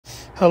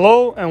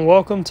Hello and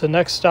welcome to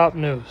Next Stop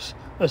News,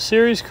 a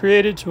series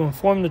created to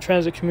inform the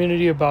transit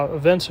community about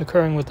events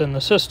occurring within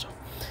the system.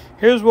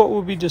 Here's what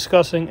we'll be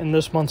discussing in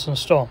this month's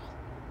installment.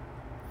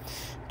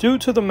 Due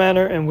to the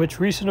manner in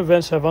which recent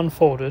events have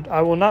unfolded,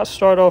 I will not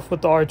start off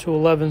with the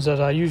R211s as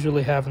I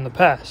usually have in the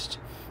past.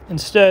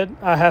 Instead,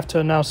 I have to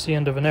announce the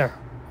end of an era.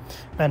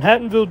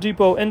 Manhattanville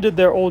Depot ended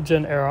their Old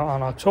Gen era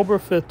on October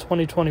 5th,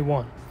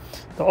 2021.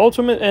 The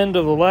ultimate end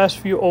of the last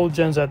few Old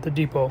Gens at the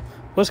depot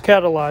was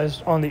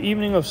catalyzed on the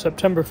evening of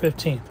September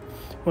 15th,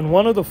 when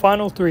one of the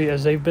final three,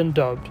 as they've been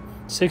dubbed,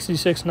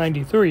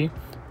 6693,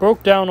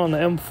 broke down on the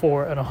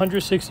M4 at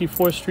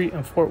 164th Street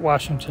in Fort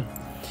Washington.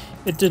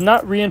 It did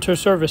not re-enter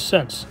service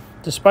since,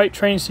 despite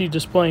Train C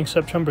displaying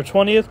September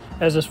 20th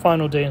as its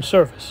final day in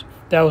service.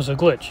 That was a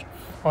glitch.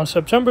 On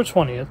September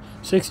 20th,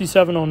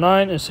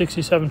 6709 and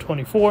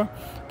 6724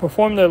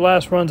 performed their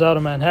last runs out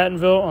of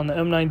Manhattanville on the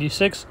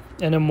M96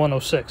 and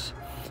M106.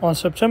 On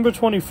September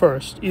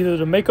 21st, either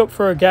to make up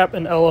for a gap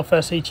in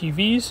LFS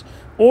HEVs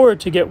or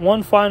to get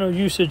one final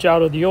usage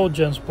out of the Old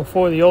Gens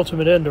before the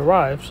ultimate end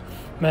arrives,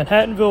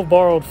 Manhattanville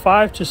borrowed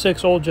 5 to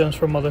 6 Old Gens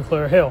from Mother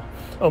Clara Hale,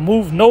 a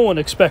move no one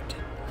expected.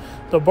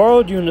 The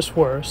borrowed units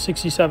were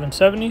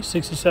 6770,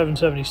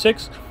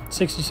 6776,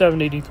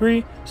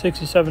 6783,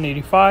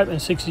 6785,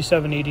 and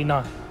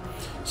 6789.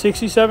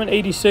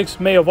 6786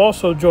 may have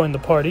also joined the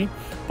party,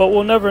 but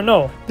we'll never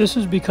know. This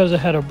is because it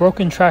had a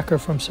broken tracker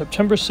from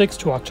September 6th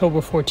to October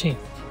 14th.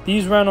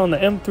 These ran on the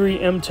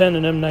M3, M10,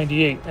 and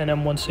M98, and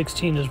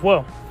M116 as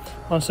well.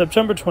 On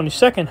September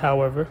 22nd,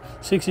 however,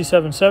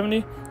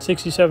 6770,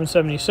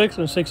 6776,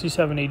 and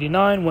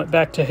 6789 went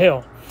back to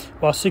Hale,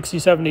 while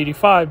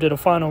 6785 did a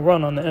final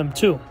run on the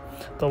M2,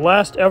 the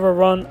last ever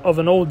run of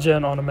an Old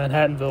Gen on a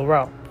Manhattanville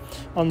route.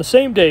 On the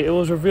same day, it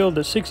was revealed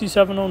that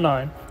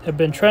 6709 had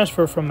been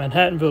transferred from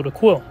Manhattanville to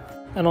Quill,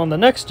 and on the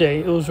next day,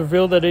 it was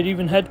revealed that it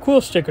even had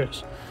Quill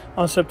stickers.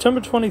 On September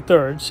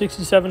 23rd,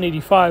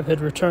 6785 had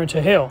returned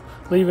to Hale,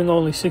 leaving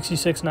only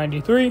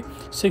 6693,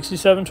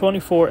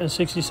 6724, and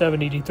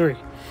 6783.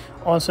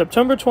 On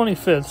September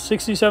 25th,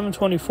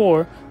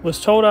 6724 was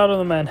towed out of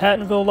the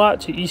Manhattanville lot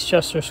to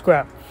Eastchester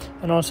Scrap,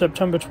 and on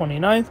September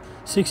 29th,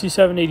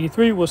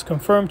 6783 was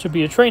confirmed to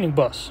be a training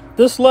bus.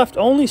 This left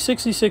only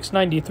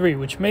 6693,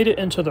 which made it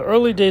into the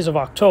early days of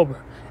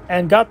October,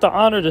 and got the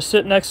honor to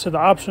sit next to the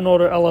option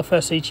order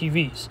LFS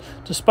HEVs,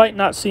 despite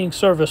not seeing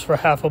service for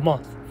half a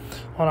month.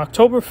 On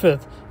October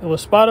 5th, it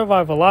was spotted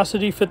by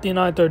Velocity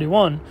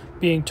 5931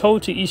 being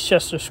towed to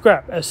Eastchester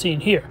Scrap, as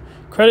seen here.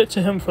 Credit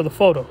to him for the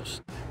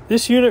photos.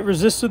 This unit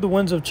resisted the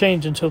winds of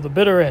change until the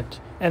bitter end,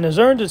 and has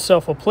earned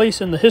itself a place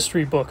in the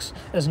history books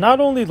as not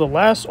only the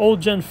last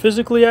Old Gen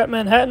physically at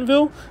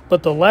Manhattanville,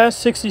 but the last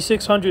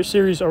 6600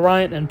 series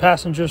Orion in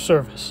passenger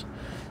service.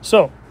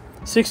 So,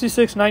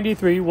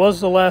 6693 was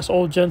the last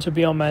Old Gen to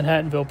be on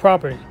Manhattanville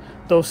property,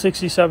 though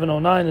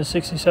 6709 and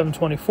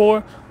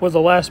 6724 were the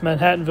last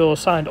Manhattanville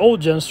assigned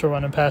Old Gens to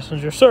run in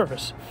passenger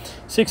service.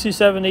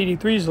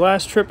 6783's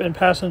last trip in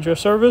passenger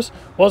service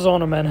was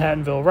on a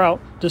Manhattanville route,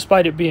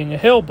 despite it being a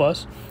Hale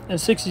bus, and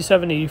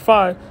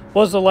 6785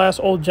 was the last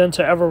Old Gen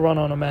to ever run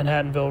on a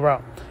Manhattanville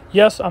route.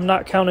 Yes, I'm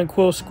not counting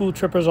Quill school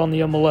trippers on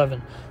the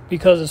M11,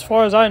 because as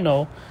far as I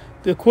know,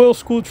 the Quill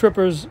school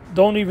trippers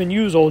don't even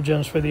use Old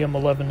Gens for the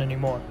M11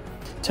 anymore.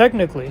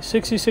 Technically,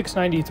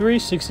 6693,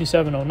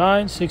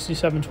 6709,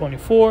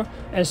 6724,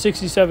 and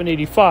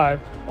 6785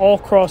 all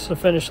crossed the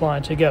finish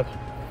line together.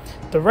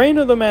 The reign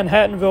of the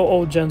Manhattanville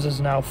Old Gens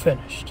is now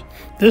finished.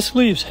 This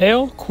leaves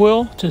Hale,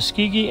 Quill,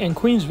 Tuskegee, and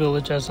Queens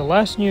Village as the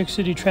last New York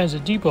City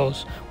transit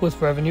depots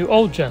with revenue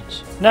Old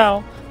Gens.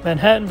 Now,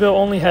 Manhattanville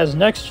only has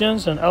Next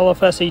Gens and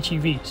LFS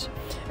HEVs.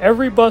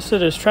 Every bus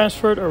that is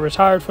transferred or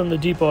retired from the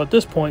depot at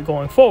this point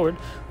going forward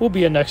will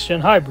be a Next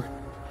Gen hybrid.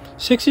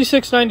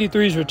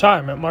 6693's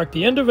retirement marked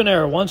the end of an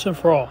era once and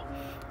for all.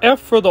 F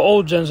for the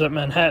Old Gens at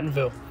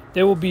Manhattanville.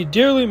 They will be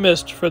dearly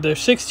missed for their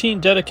 16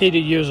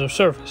 dedicated years of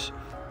service.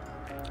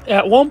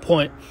 At one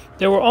point,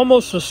 they were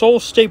almost the sole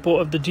staple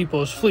of the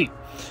depot's fleet.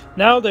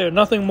 Now they are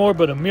nothing more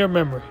but a mere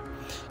memory.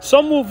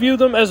 Some will view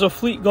them as a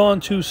fleet gone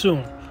too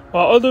soon,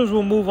 while others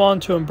will move on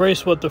to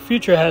embrace what the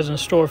future has in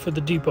store for the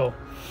depot.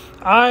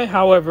 I,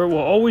 however, will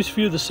always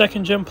view the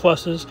 2nd Gen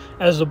Pluses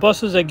as the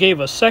buses that gave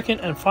a second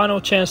and final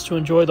chance to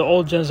enjoy the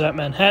Old Gens at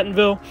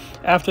Manhattanville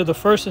after the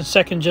 1st and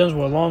 2nd Gens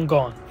were long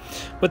gone.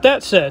 With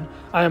that said,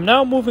 I am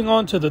now moving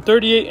on to the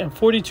 38 and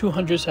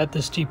 4200s at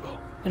this depot.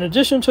 In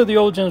addition to the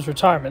Old Gens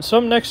retirement,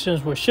 some Next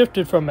Gens were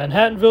shifted from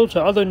Manhattanville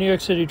to other New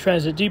York City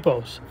transit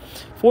depots.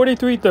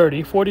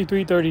 4330,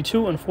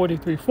 4332, and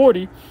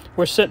 4340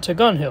 were sent to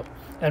Gun Hill,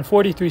 and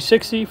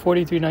 4360,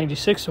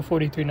 4396 to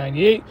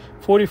 4398,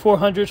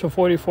 4400 to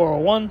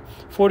 4401,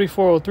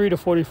 4403 to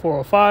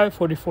 4405,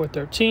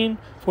 4413,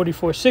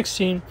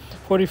 4416,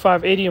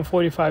 4580, and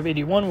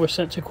 4581 were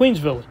sent to Queens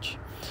Village.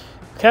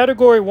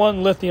 Category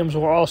 1 lithiums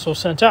were also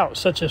sent out,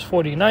 such as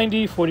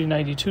 4090,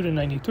 4092 to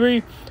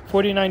 93,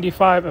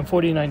 4095, and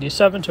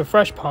 4097 to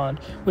Fresh Pond,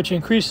 which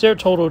increased their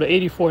total to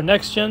 84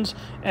 Next Gens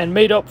and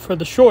made up for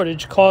the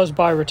shortage caused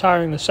by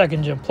retiring the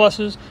 2nd Gen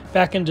Pluses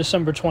back in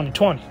December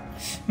 2020.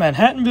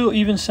 Manhattanville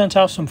even sent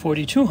out some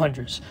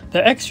 4200s,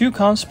 the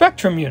ex-Yukon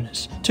Spectrum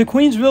units, to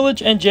Queens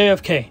Village and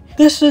JFK.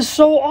 This is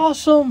so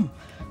awesome!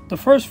 The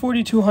first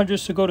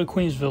 4200s to go to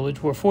Queens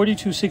Village were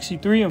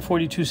 4263 and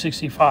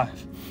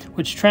 4265,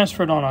 which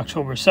transferred on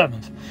October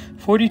 7th.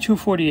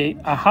 4248,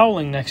 a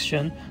Howling Next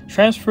Gen,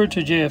 transferred to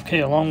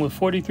JFK along with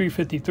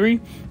 4353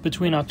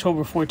 between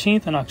October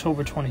 14th and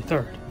October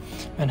 23rd.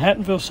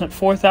 Manhattanville sent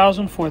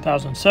 4000,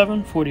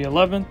 4007,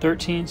 4011,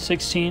 13,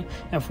 16,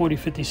 and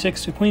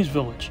 4056 to Queens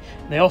Village.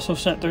 They also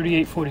sent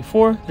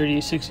 3844,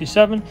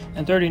 3867,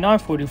 and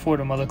 3944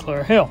 to Mother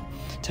Clara Hale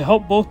to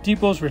help both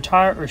depots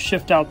retire or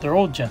shift out their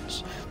old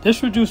gens.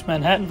 This reduced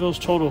Manhattanville's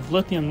total of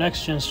lithium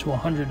next gens to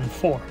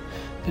 104.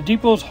 The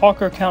depot's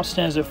hawker count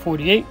stands at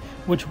 48,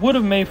 which would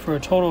have made for a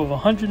total of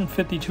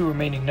 152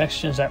 remaining next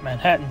gens at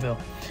Manhattanville.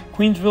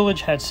 Queens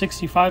Village had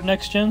 65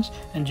 next gens,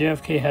 and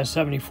JFK has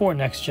 74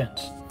 next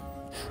gens.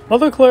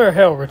 Mother Clara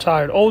Hale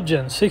retired old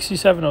gens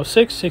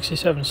 6706,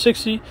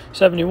 6760,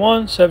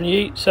 71,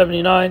 78,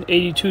 79,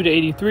 82 to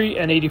 83,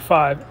 and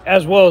 85,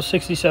 as well as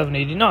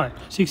 6789.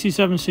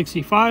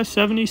 6765,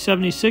 70,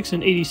 76,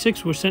 and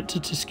 86 were sent to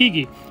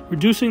Tuskegee,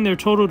 reducing their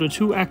total to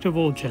 2 active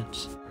old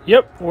gens.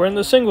 Yep, we're in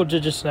the single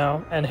digits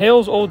now, and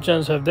Hale's old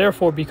gens have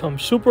therefore become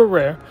super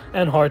rare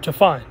and hard to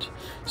find.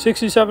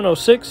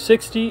 6706,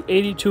 60,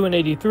 82, and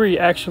 83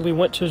 actually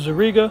went to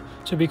Zariga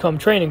to become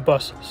training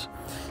buses.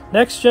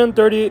 Next Gen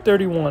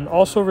 3831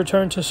 also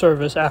returned to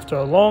service after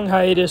a long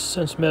hiatus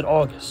since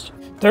mid-August.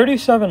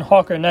 37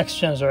 Hawker Next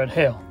Gens are at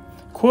Hale.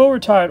 Quill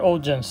retired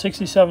old gens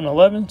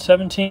 6711,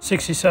 17,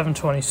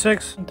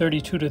 6726,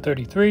 32 to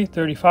 33,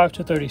 35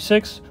 to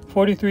 36,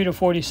 43 to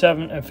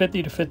 47, and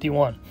 50 to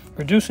 51,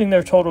 reducing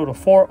their total to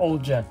 4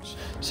 old gens.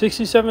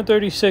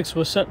 6736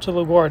 was sent to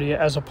LaGuardia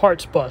as a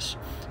parts bus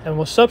and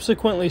was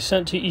subsequently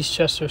sent to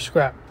Eastchester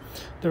scrap.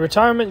 The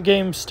retirement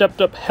game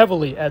stepped up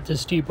heavily at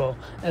this depot,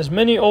 as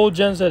many old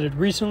gens that had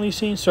recently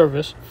seen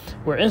service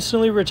were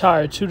instantly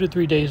retired 2 to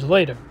 3 days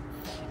later.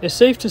 It's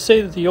safe to say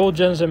that the old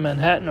gens in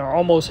Manhattan are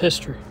almost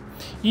history.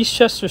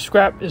 Eastchester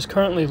scrap is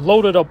currently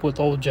loaded up with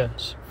old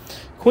gens.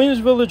 Queens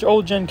Village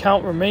old gen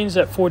count remains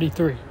at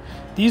 43.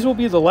 These will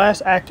be the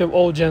last active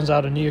old gens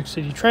out of New York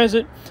City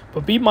Transit,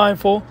 but be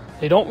mindful,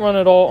 they don't run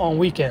at all on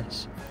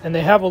weekends, and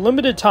they have a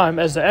limited time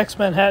as the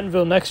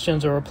ex-Manhattanville Next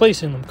Gens are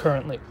replacing them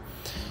currently.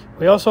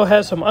 We also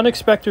had some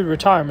unexpected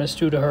retirements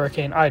due to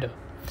Hurricane Ida.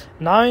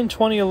 9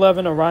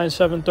 2011 Orion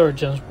 7 3rd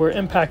gens were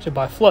impacted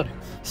by flooding.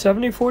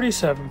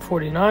 7047,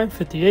 49,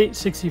 58,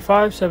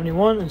 65,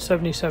 71, and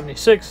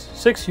 7076,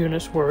 6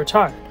 units were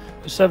retired,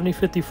 with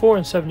 7054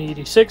 and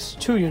 7086,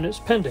 2 units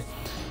pending.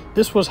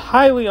 This was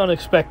highly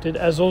unexpected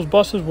as those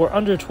buses were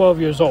under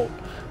 12 years old,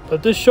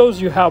 but this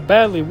shows you how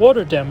badly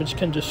water damage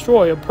can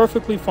destroy a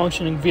perfectly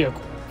functioning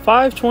vehicle.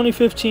 5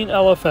 2015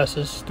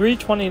 LFSs, 3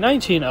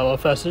 2019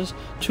 LFSs,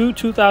 2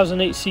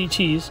 2008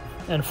 CTs,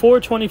 and 4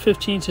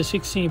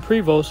 2015-16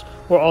 Prevosts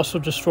were also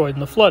destroyed in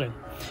the flooding.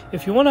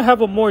 If you want to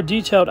have a more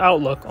detailed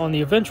outlook on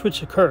the events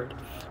which occurred,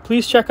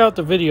 please check out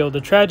the video,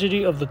 The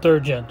Tragedy of the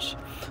 3rd Gens.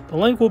 The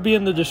link will be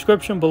in the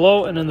description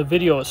below and in the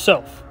video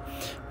itself.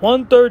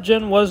 One 3rd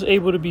Gen was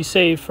able to be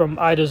saved from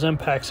Ida's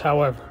impacts,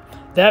 however,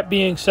 that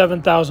being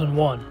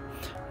 7001.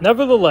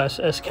 Nevertheless,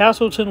 as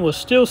Castleton was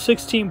still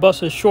 16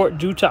 buses short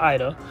due to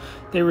Ida,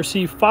 they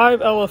received 5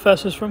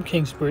 LFSs from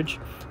Kingsbridge,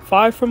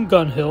 5 from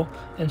Gun Hill,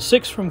 and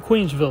 6 from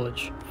Queens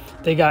Village.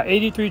 They got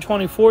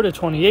 8324 to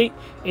 28,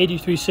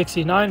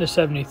 8369 to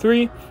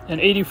 73,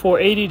 and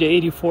 8480 to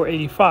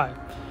 8485.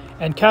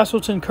 And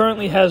Castleton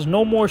currently has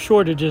no more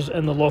shortages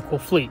in the local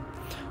fleet.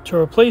 To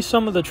replace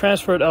some of the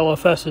transferred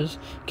LFSs,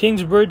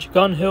 Kingsbridge,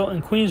 Gun Hill,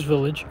 and Queens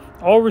Village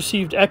all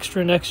received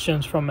extra next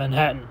gens from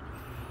Manhattan.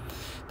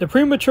 The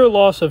premature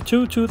loss of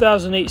 2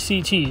 2008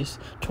 CTs,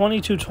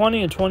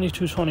 2220 and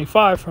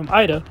 2225 from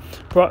Ida,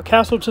 brought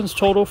Castleton's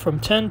total from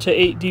 10 to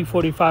 8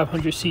 D4500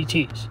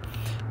 CTs.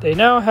 They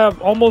now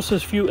have almost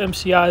as few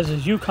MCIs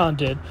as Yukon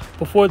did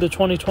before the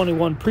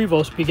 2021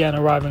 Prevost began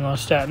arriving on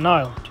Staten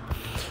Island.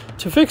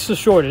 To fix the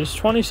shortage,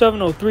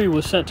 2703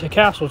 was sent to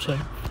Castleton,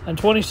 and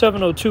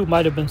 2702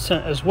 might have been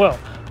sent as well,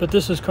 but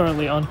this is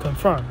currently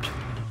unconfirmed.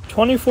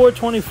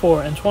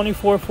 2424 and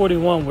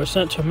 2441 were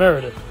sent to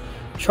Meredith.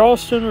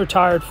 Charleston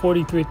retired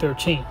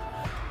 4313.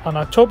 On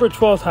October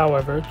 12th,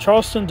 however,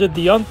 Charleston did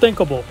the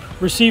unthinkable,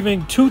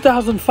 receiving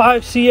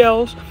 2005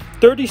 CLs,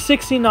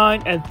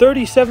 3069 and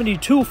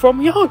 3072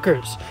 from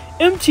Yonkers,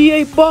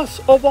 MTA bus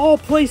of all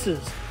places.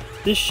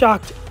 This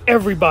shocked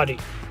everybody,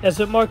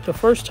 as it marked the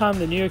first time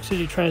the New York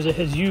City Transit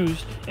has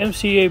used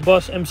MCA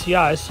bus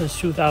MCIs since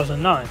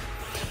 2009.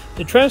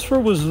 The transfer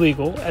was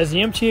legal, as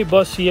the MTA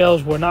bus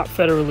CLs were not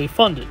federally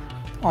funded.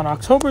 On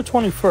October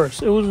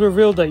 21st, it was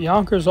revealed that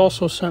Yonkers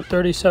also sent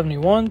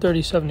 3071,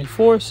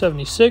 3074,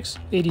 76,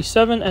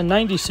 87, and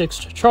 96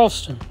 to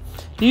Charleston.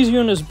 These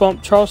units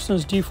bumped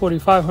Charleston's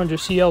D4500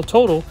 CL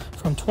total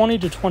from 20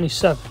 to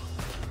 27.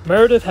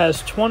 Meredith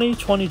has 20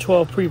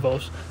 2012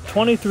 Prevosts,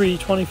 23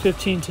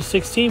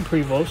 2015-16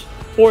 Prevosts,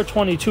 or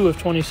 22 if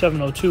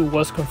 2702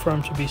 was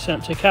confirmed to be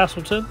sent to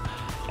Castleton,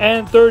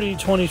 and 30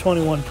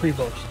 2021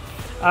 Prevosts.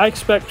 I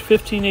expect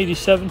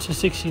 1587 to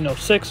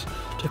 1606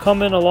 to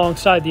come in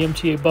alongside the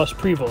MTA bus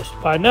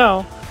Prevost. By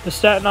now, the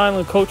Staten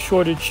Island coach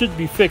shortage should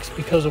be fixed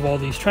because of all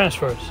these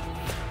transfers.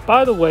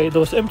 By the way,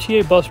 those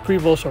MTA bus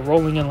Prevosts are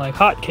rolling in like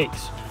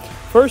hotcakes.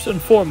 First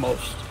and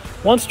foremost,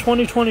 once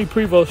 2020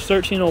 Prevost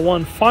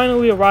 1301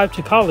 finally arrived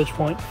to College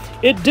Point,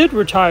 it did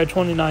retire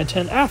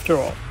 2910 after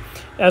all.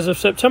 As of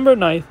September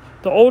 9th,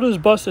 the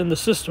oldest bus in the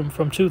system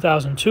from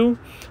 2002,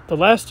 the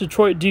last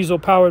Detroit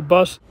diesel-powered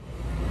bus,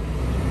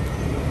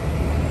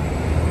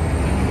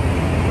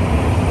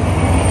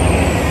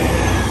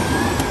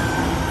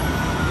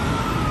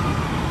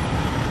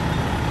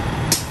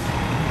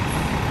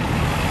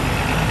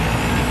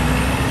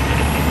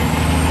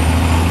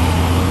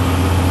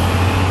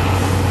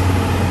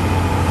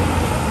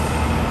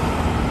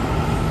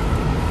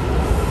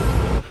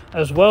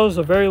 as well as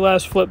the very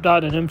last flip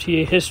dot in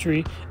MTA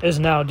history, is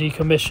now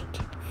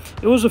decommissioned.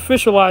 It was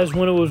officialized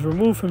when it was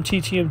removed from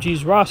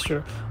TTMG's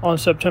roster on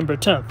September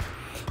 10th.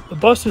 The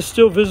bus is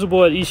still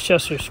visible at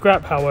Eastchester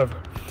Scrap, however.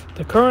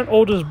 The current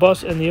oldest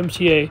bus in the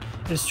MTA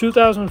is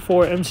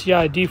 2004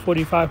 MCI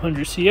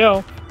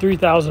D4500CL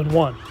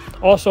 3001,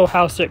 also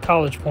housed at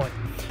College Point,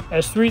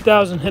 as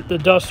 3000 hit the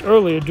dust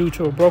earlier due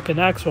to a broken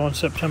axle on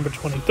September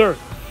 23rd.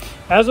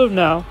 As of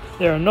now,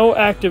 there are no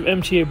active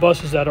MTA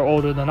buses that are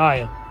older than I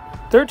am.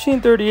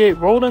 1338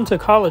 rolled into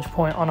College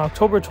Point on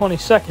October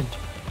 22nd,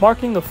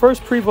 marking the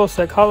first Prevost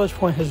that College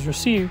Point has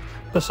received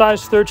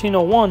besides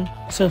 1301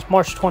 since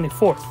March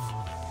 24th.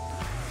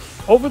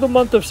 Over the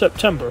month of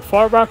September,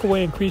 Far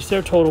Rockaway increased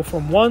their total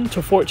from 1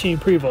 to 14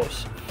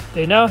 Prevosts.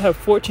 They now have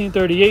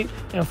 1438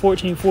 and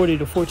 1440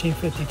 to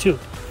 1452.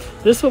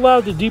 This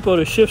allowed the depot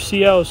to shift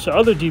CLs to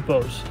other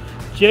depots.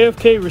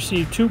 JFK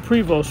received 2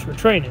 Prevosts for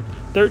training,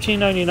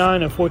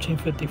 1399 and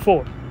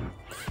 1454.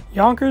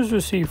 Yonkers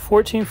received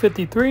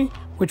 1453,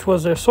 which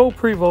was their sole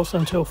Prevost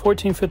until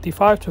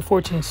 1455 to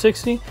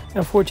 1460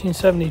 and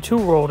 1472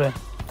 rolled in.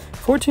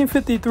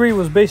 1453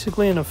 was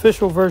basically an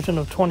official version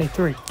of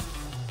 23.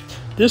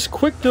 This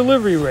quick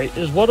delivery rate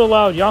is what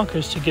allowed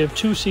Yonkers to give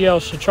 2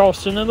 CLs to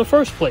Charleston in the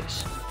first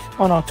place.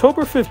 On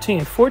October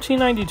 15th,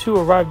 1492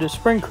 arrived at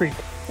Spring Creek,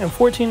 and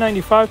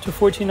 1495 to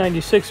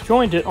 1496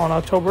 joined it on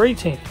October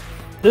 18th.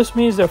 This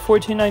means that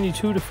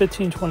 1492 to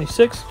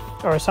 1526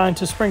 are assigned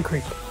to Spring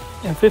Creek,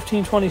 and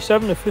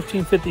 1527 to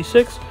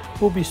 1556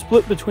 will be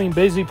split between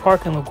Baisley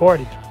Park and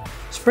LaGuardia.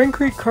 Spring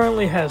Creek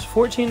currently has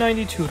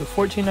 1492 to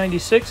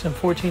 1496 and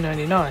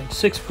 1499,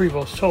 6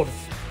 Prevosts total.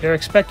 They are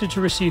expected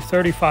to receive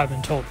 35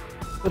 in total.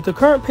 With the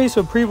current pace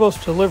of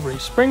Prevost delivery,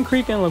 Spring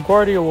Creek and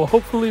LaGuardia will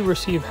hopefully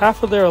receive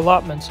half of their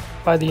allotments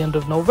by the end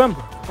of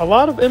November. A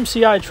lot of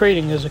MCI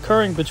trading is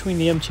occurring between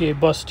the MTA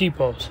bus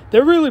depots.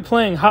 They're really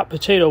playing hot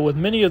potato with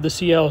many of the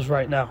CLs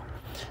right now.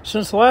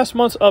 Since last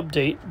month's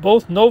update,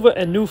 both Nova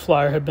and New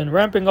Flyer have been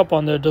ramping up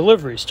on their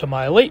deliveries, to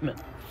my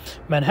elatement.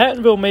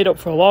 Manhattanville made up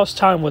for lost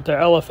time with their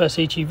LFS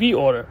HEV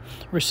order,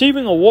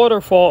 receiving a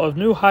waterfall of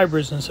new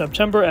hybrids in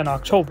September and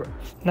October.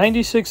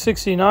 96,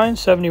 69,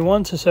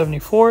 71 to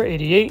 74,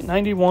 88,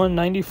 91,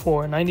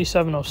 94,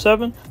 97,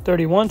 07,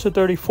 31 to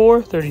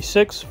 34,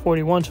 36,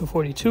 41 to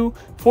 42,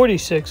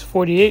 46,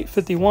 48,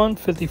 51,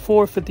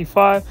 54,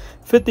 55,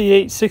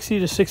 58, 60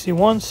 to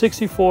 61,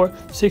 64,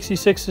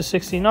 66 to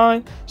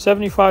 69,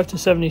 75 to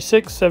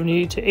 76,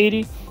 78 to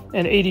 80,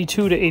 and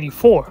 82 to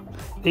 84.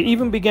 They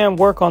even began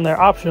work on their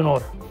option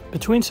order.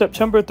 Between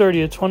September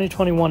 30th,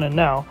 2021 and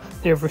now,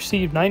 they have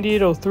received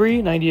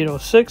 9803,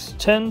 9806,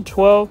 10,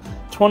 12,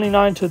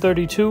 29 to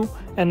 32,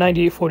 and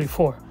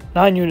 9844,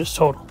 9 units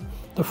total.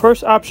 The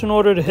first option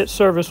order to hit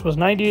service was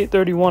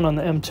 9831 on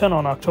the M10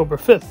 on October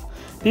 5th.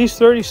 These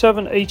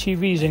 37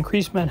 HEVs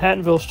increased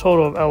Manhattanville's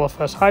total of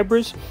LFS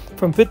hybrids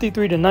from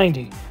 53 to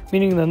 90,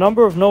 meaning the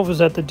number of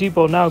Novas at the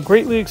depot now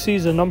greatly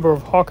exceeds the number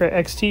of Hawker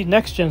XT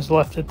Next Gens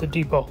left at the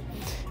depot.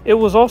 It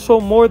was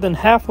also more than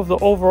half of the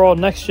overall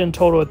Next Gen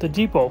total at the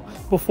depot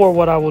before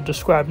what I will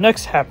describe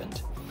next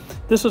happened.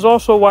 This is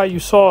also why you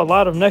saw a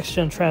lot of Next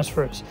Gen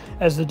transfers,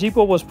 as the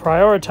depot was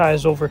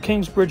prioritized over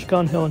Kingsbridge,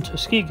 Gun Hill, and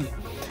Tuskegee.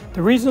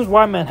 The reasons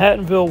why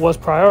Manhattanville was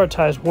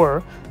prioritized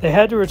were, they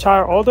had to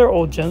retire all their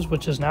old gens,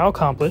 which is now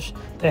accomplished,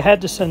 they had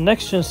to send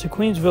Next Gens to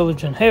Queens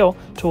Village and Hale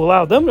to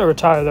allow them to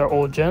retire their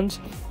old gens,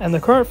 and the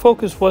current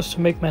focus was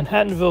to make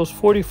Manhattanville's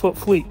 40-foot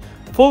fleet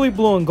fully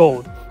blue and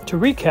gold. To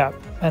recap,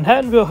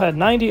 Manhattanville had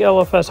 90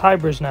 LFS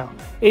hybrids now,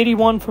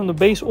 81 from the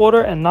base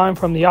order and 9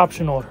 from the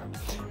option order.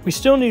 We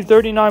still need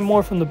 39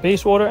 more from the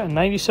base order and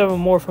 97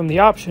 more from the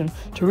option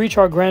to reach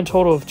our grand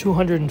total of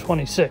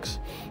 226.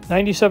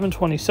 97,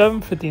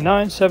 27,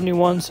 59,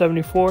 71,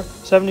 74,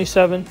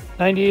 77,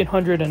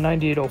 9800, and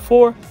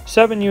 9804,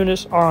 7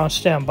 units are on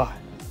standby.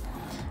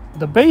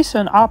 The base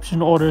and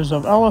option orders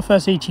of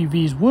LFS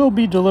HEVs will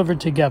be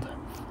delivered together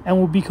and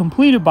will be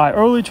completed by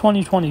early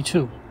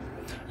 2022.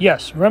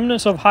 Yes,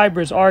 remnants of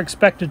hybrids are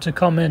expected to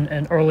come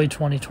in early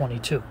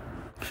 2022.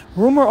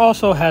 Rumor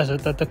also has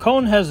it that the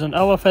Coneheads and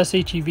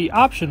LFS HEV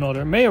option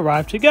order may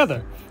arrive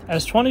together,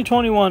 as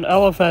 2021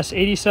 LFS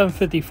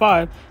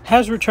 8755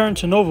 has returned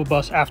to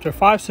Novabus after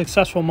 5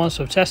 successful months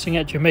of testing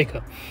at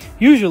Jamaica.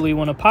 Usually,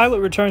 when a pilot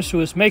returns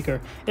to its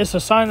maker, it's a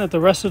sign that the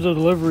rest of the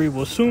delivery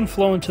will soon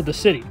flow into the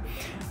city.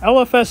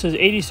 LFS's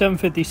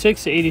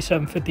 8756 to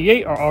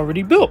 8758 are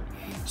already built,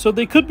 so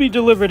they could be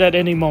delivered at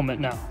any moment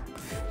now.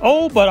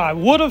 Oh, but I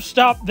would have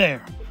stopped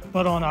there.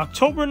 But on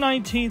October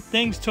 19th,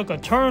 things took a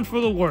turn for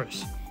the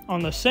worse.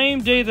 On the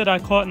same day that I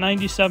caught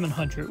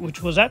 9700,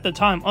 which was at the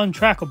time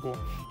untrackable,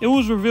 it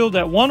was revealed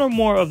that one or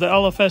more of the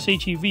LFS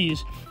HEVs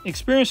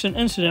experienced an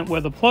incident where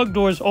the plug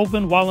doors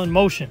opened while in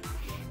motion.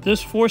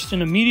 This forced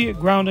an immediate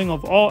grounding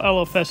of all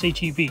LFS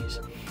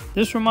HEVs.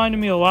 This reminded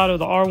me a lot of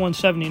the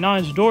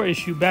R179's door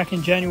issue back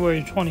in January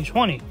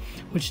 2020,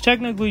 which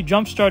technically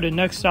jump-started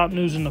Next Stop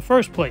News in the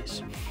first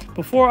place.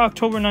 Before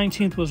October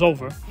 19th was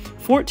over,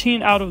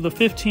 14 out of the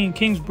 15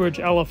 Kingsbridge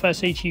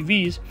LFS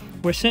HEVs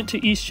were sent to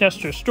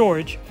Eastchester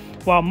storage,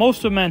 while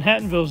most of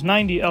Manhattanville's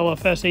 90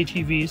 LFS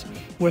HEVs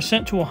were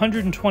sent to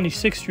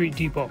 126th Street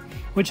Depot,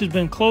 which has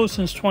been closed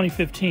since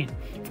 2015,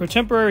 for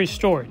temporary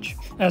storage.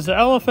 As the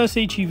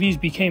LFS HEVs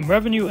became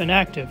revenue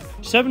inactive,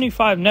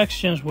 75 Next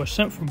Gens were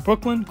sent from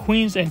Brooklyn,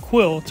 Queens, and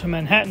Quill to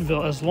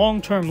Manhattanville as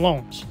long-term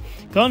loans.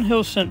 Gun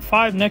Hill sent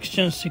 5 Next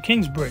Gens to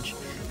Kingsbridge,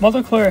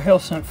 Mother Clara Hill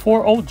sent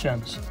 4 Old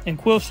Gens, and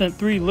Quill sent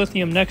 3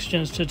 Lithium Next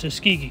Gens to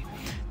Tuskegee.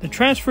 The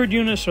transferred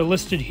units are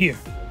listed here.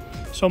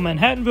 So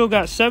Manhattanville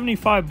got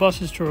 75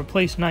 buses to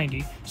replace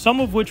 90,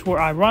 some of which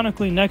were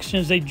ironically Next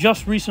Gens they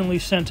just recently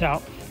sent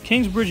out.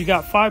 Kingsbridge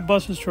got 5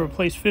 buses to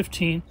replace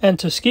 15, and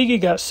Tuskegee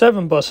got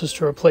 7 buses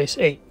to replace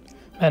 8.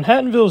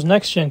 Manhattanville's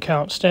Next Gen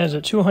count stands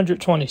at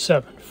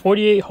 227,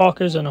 48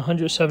 Hawkers and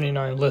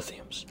 179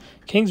 Lithiums.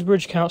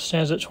 Kingsbridge count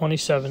stands at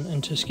 27,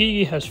 and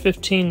Tuskegee has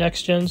 15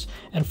 Next Gens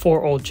and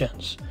 4 Old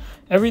Gens.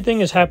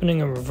 Everything is happening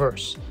in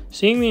reverse.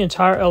 Seeing the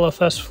entire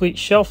LFS fleet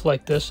shelf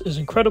like this is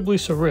incredibly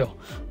surreal.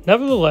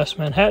 Nevertheless,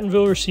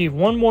 Manhattanville received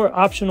one more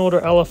option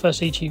order LFS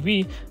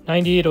HEV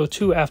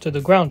 9802 after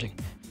the grounding,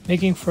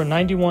 making for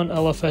 91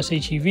 LFS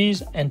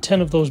HEVs and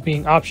 10 of those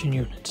being option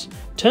units.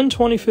 10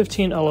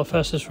 2015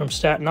 LFSs from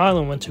Staten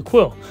Island went to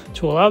Quill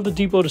to allow the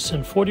depot to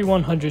send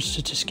 4100s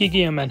to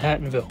Tuskegee and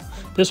Manhattanville.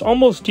 This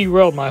almost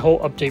derailed my whole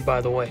update,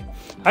 by the way.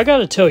 I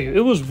gotta tell you,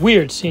 it was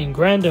weird seeing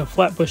Grand and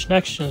Flatbush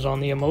Next Gens on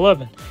the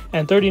M11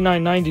 and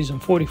 3990s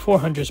and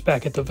 4400s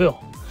back at the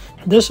Ville.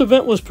 This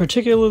event was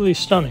particularly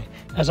stunning,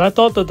 as I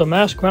thought that the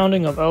mass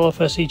grounding of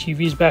LFS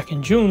HEVs back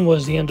in June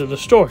was the end of the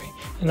story,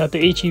 and that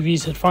the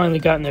HEVs had finally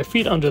gotten their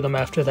feet under them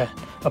after that.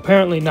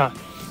 Apparently not.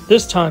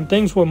 This time,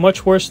 things were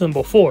much worse than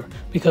before,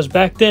 because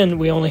back then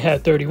we only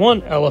had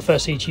 31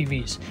 LFS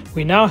HEVs.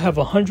 We now have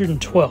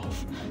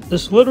 112.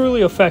 This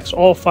literally affects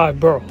all 5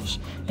 boroughs,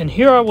 and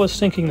here I was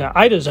thinking that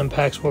Ida's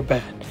impacts were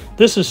bad.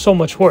 This is so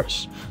much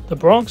worse. The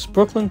Bronx,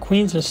 Brooklyn,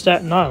 Queens, and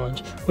Staten Island,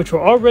 which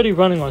were already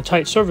running on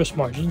tight service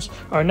margins,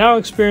 are now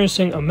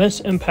experiencing immense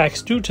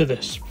impacts due to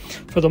this.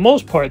 For the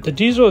most part, the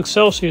Diesel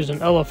Excelsiors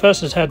and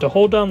LFSs had to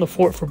hold down the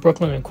fort for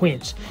Brooklyn and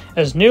Queens,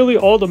 as nearly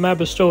all the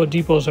Mabistoa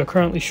depots are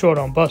currently short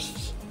on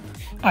buses.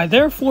 I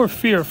therefore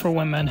fear for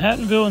when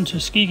Manhattanville and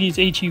Tuskegee's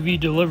HEV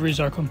deliveries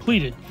are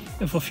completed.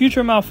 If a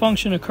future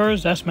malfunction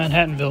occurs, that's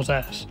Manhattanville's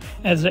ass,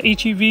 as the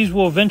HEVs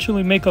will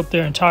eventually make up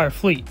their entire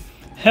fleet.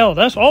 Hell,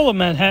 that's all of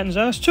Manhattan's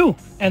ass too.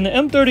 And the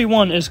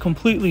M31 is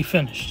completely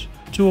finished.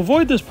 To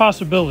avoid this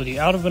possibility,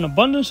 out of an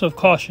abundance of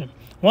caution,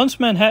 once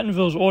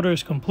Manhattanville's order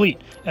is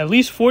complete, at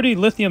least 40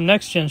 Lithium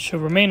Next Gens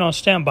should remain on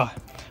standby,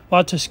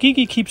 while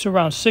Tuskegee keeps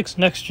around 6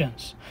 Next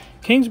Gens.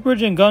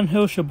 Kingsbridge and Gun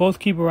Hill should both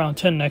keep around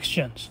 10 Next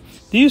Gens.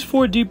 These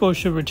 4 depots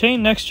should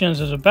retain Next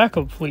Gens as a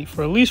backup fleet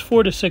for at least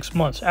 4 to 6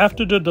 months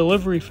after the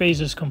delivery phase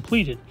is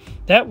completed.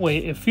 That way,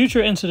 if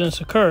future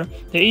incidents occur,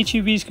 the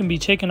HEVs can be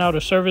taken out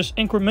of service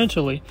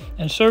incrementally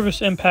and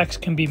service impacts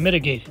can be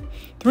mitigated.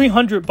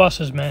 300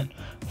 buses, man.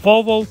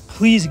 Volvo,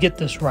 please get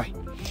this right.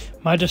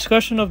 My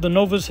discussion of the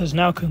Novas has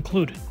now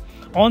concluded.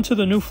 On to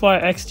the new Fly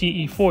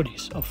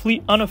XDE40s, a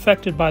fleet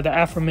unaffected by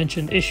the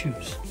aforementioned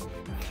issues.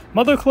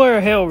 Mother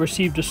Clara Hale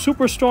received a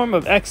superstorm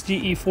of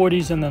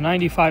XDE40s in the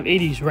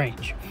 9580s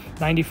range,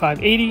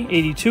 9580,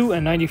 82,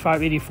 and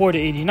 9584 to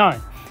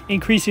 89,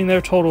 increasing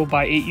their total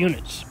by 8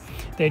 units.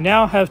 They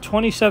now have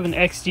 27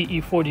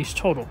 XDE40s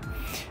total.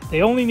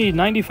 They only need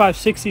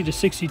 9560 to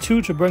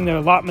 62 to bring their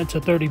allotment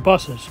to 30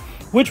 buses,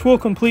 which will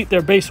complete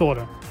their base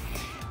order.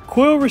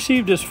 Quill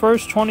received its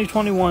first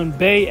 2021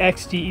 Bay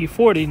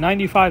XDE40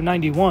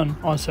 9591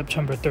 on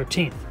September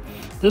 13th.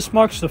 This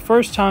marks the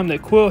first time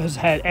that Quill has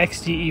had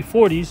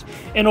XDE40s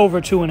in over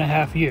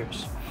 2.5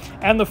 years,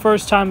 and the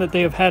first time that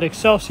they have had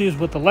Excelsiors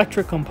with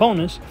electric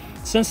components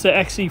since the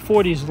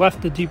XE40s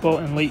left the depot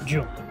in late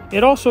June.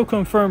 It also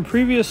confirmed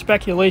previous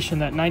speculation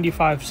that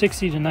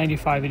 9560 to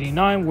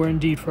 9589 were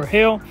indeed for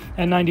Hale,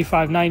 and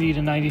 9590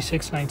 to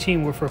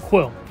 9619 were for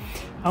Quill.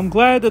 I'm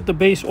glad that the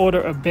base order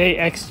of Bay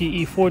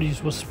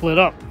XDE40s was split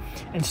up.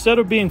 Instead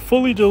of being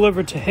fully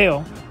delivered to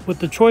Hale, with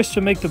the choice to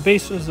make the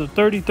bases a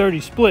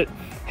 30-30 split,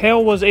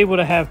 Hale was able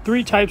to have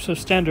 3 types of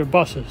standard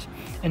buses,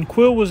 and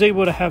Quill was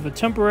able to have a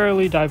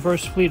temporarily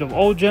diverse fleet of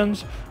Old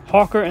Gens,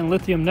 Hawker and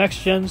Lithium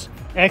Next Gens,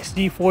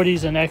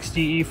 XD40s, and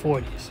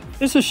XDE40s.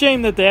 It's a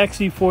shame that the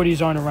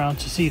XD40s aren't around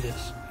to see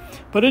this,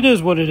 but it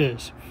is what it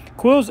is.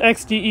 Quill's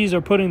XDEs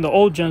are putting the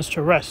Old Gens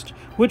to rest,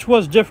 which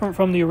was different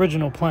from the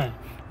original plan,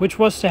 which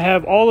was to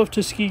have all of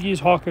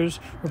Tuskegee's Hawkers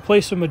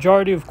replace the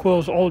majority of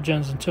Quill's Old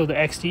Gens until the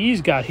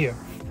XDEs got here.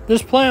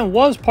 This plan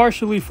was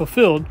partially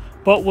fulfilled,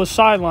 but was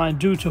sidelined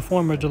due to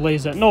former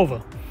delays at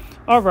Nova.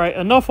 Alright,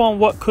 enough on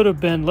what could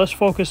have been, let's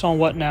focus on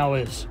what now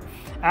is.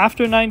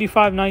 After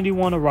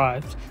 95-91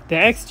 arrived, the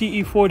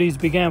XDE40s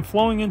began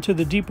flowing into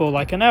the depot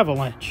like an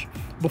avalanche.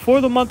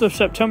 Before the month of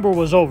September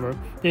was over,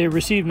 they had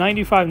received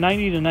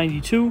 95-90 to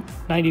 92,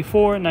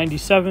 94,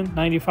 97,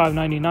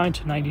 95-99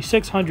 to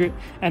 9600,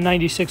 and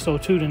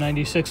 9602 to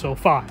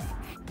 9605.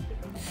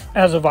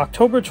 As of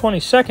October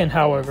 22nd,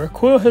 however,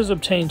 Quill has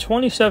obtained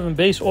 27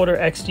 base order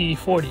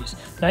XDE40s,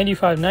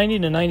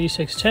 95-90 to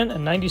 9610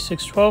 and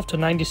 9612 to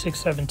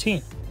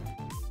 9617.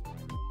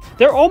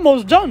 They're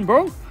almost done,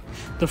 bro!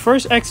 The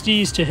first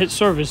XDEs to hit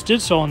service did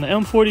so on the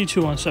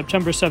M42 on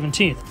September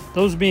 17th,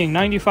 those being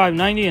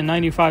 95-90 and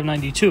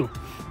 95-92.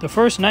 The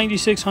first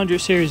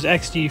 9600 series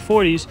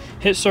XDE40s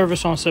hit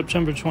service on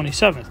September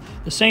 27th,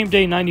 the same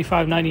day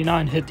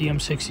 95-99 hit the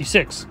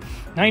M66.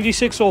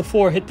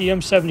 9604 hit the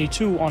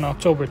M72 on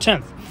October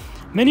 10th.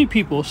 Many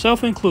people,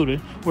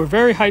 self-included, were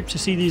very hyped to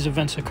see these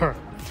events occur.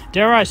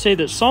 Dare I say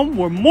that some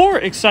were more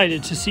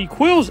excited to see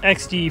Quill's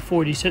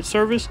XDE40s hit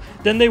service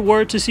than they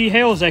were to see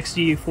Hale's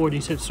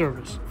XDE40s hit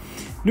service.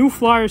 New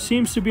Flyer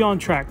seems to be on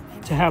track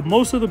to have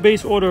most of the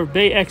base order of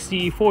Bay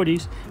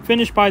XDE40s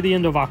finished by the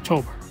end of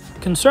October.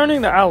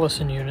 Concerning the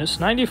Allison units,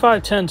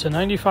 9510 to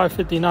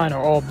 9559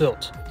 are all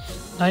built.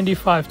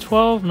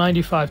 9512,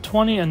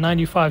 9520, and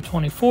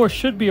 9524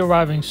 should be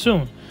arriving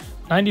soon.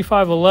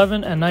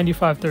 9511 and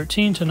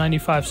 9513 to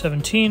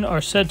 9517 are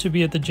said to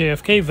be at the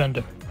JFK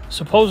vendor,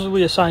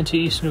 supposedly assigned to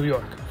East New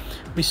York.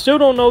 We still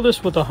don't know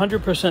this with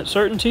 100%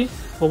 certainty,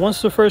 but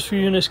once the first few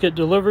units get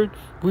delivered,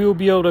 we will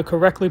be able to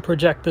correctly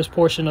project this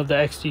portion of the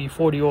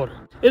XDE40 order.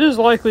 It is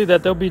likely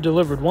that they'll be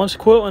delivered once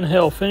Quill and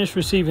Hale finish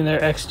receiving their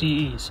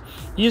XDEs.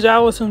 These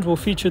Allisons will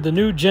feature the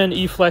new Gen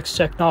E-Flex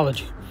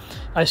technology.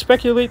 I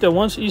speculate that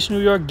once East New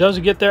York does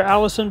get their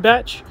Allison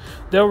batch,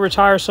 they'll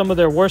retire some of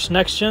their worst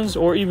Next Gens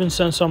or even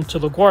send some to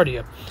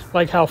LaGuardia,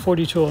 like how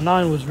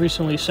 4209 was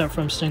recently sent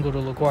from Stingle to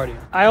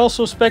LaGuardia. I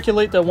also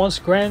speculate that once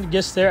Grand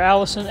gets their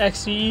Allison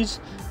XDEs,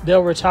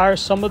 they'll retire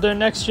some of their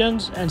Next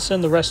Gens and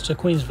send the rest to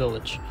Queens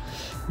Village.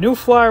 New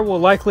Flyer will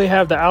likely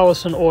have the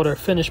Allison order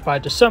finished by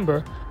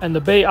December and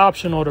the Bay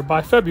option order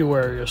by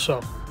February or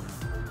so.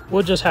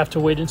 We'll just have to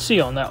wait and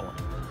see on that one.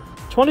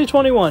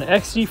 2021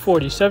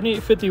 XD40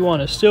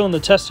 7851 is still in the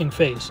testing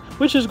phase,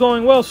 which is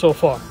going well so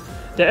far.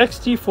 The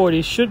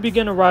XD40s should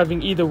begin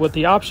arriving either with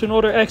the option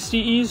order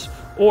XDEs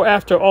or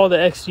after all the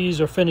XDEs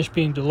are finished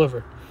being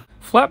delivered.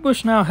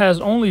 Flatbush now has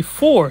only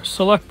 4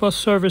 Select Bus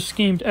Service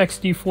schemed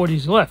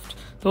XD40s left,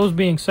 those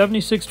being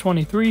 76,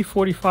 23,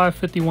 45,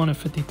 51, and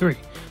 53.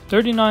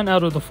 39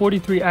 out of the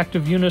 43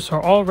 active units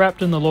are all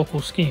wrapped in the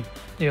local scheme.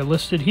 They are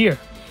listed here.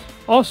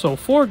 Also,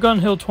 4 Gun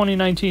Hill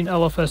 2019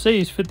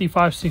 LFSAs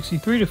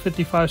 5563 to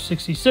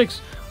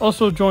 5566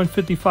 also joined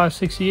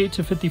 5568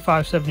 to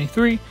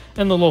 5573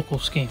 in the local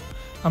scheme.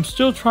 I'm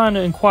still trying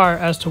to inquire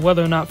as to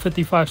whether or not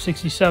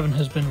 5567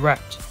 has been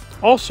wrapped.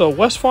 Also,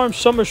 West Farm's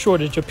summer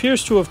shortage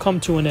appears to have come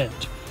to an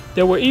end.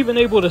 They were even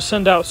able to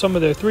send out some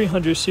of their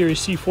 300 series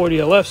C40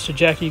 LFs to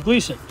Jackie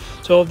Gleason,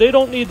 so if they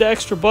don't need the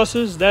extra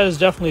buses, that is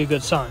definitely a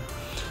good sign.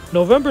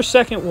 November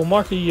 2nd will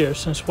mark a year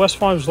since West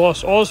Farms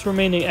lost all its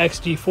remaining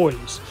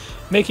XD40s,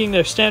 making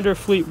their standard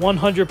fleet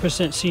 100%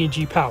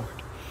 CNG powered.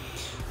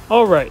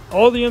 Alright,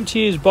 all the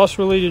MTA's bus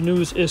related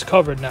news is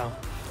covered now.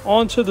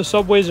 On to the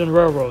subways and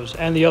railroads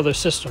and the other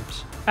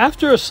systems.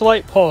 After a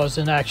slight pause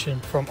in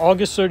action from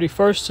August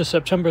 31st to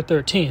September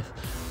 13th,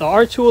 the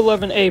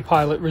R211A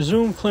pilot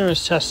resumed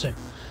clearance testing.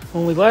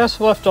 When we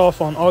last left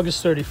off on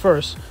August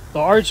 31st, the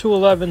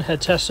R211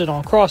 had tested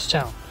on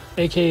Crosstown,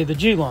 aka the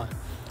G line.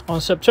 On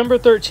September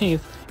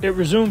 13th, it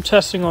resumed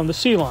testing on the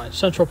C line,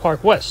 Central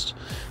Park West.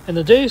 In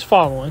the days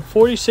following,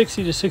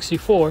 4060 to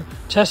 64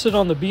 tested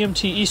on the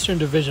BMT Eastern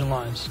Division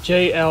lines,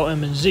 J, L,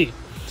 M, and Z.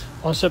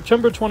 On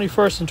September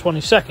 21st and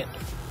 22nd,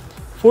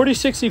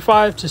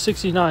 4065 to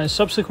 69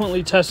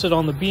 subsequently tested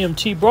on the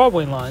BMT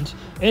Broadway lines,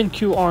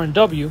 NQ, R, and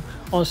W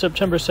on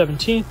September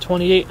 17th,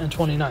 28th, and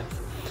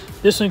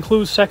 29th. This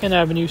includes 2nd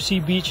Avenue, C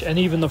Beach, and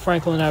even the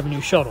Franklin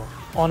Avenue shuttle.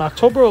 On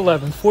October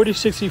 11th,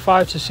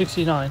 4065 to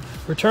 69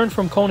 returned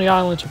from Coney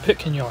Island to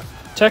Pitkin Yard,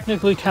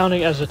 technically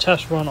counting as a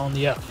test run on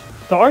the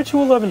F. The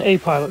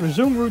R211A pilot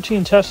resumed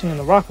routine testing in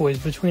the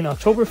Rockaways between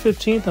October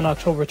 15th and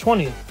October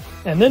 20th,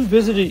 and then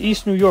visited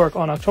East New York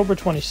on October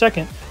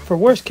 22nd for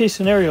worst-case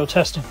scenario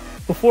testing,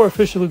 before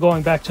officially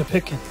going back to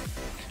Pitkin.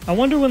 I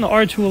wonder when the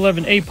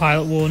R211A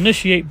pilot will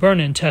initiate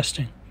burn-in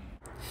testing.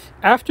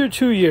 After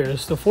 2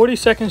 years, the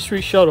 42nd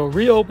Street Shuttle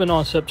reopened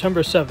on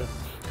September 7th,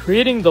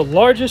 creating the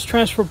largest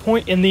transfer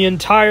point in the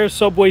entire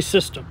subway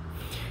system.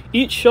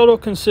 Each shuttle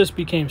consist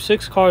became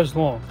 6 cars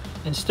long,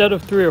 instead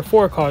of 3 or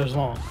 4 cars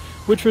long,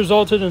 which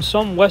resulted in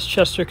some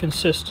Westchester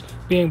consists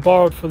being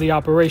borrowed for the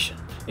operation,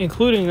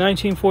 including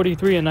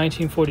 1943 and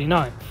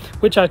 1949,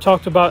 which I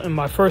talked about in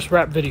my first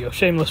rap video,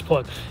 shameless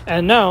plug,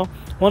 and now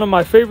one of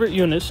my favorite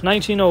units,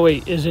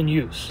 1908, is in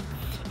use.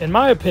 In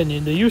my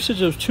opinion, the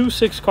usage of 2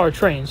 6-car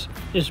trains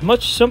is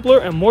much simpler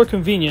and more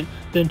convenient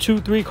than 2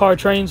 3-car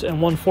trains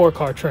and 1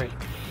 4-car train.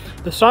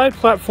 The side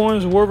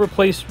platforms were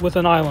replaced with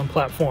an island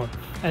platform,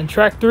 and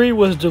track 3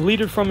 was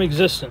deleted from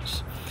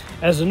existence.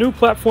 As the new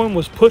platform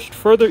was pushed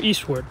further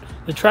eastward,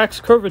 the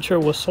track's curvature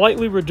was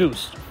slightly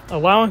reduced,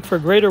 allowing for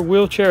greater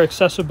wheelchair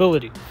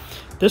accessibility.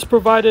 This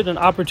provided an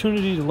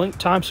opportunity to link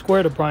Times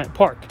Square to Bryant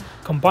Park,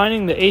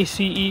 combining the ACE,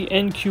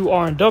 NQ,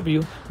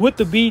 R&W with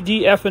the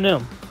BD, F, and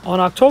M. On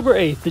October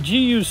 8th, the G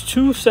used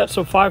 2 sets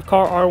of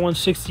 5-car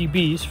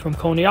R160Bs from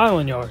Coney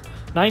Island Yard,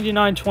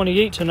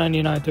 9928 to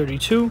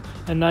 9932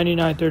 and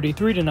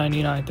 9933 to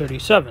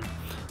 9937.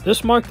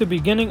 This marked the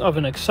beginning of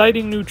an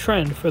exciting new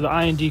trend for the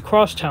I&D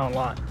Crosstown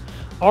line.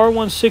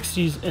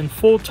 R160s in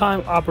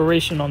full-time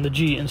operation on the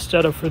G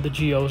instead of for the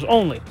GOs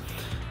only.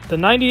 The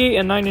 98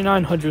 and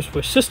 9900s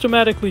were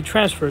systematically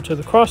transferred to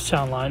the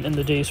Crosstown line in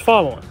the days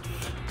following.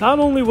 Not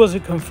only was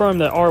it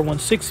confirmed that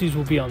R160s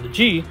will be on the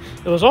G,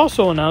 it was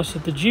also announced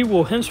that the G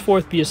will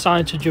henceforth be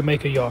assigned to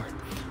Jamaica Yard,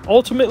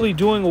 ultimately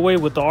doing away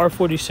with the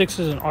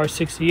R46s and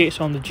R68s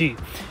on the G,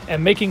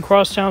 and making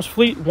Crosstown's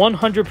fleet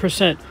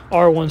 100%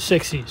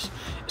 R160s,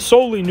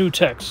 solely new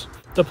techs.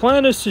 The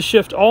plan is to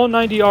shift all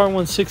 90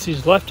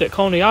 R160s left at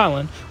Coney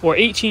Island, or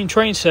 18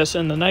 train sets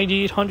in the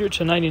 9800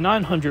 to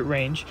 9900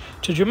 range,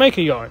 to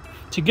Jamaica Yard,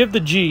 to give the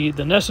G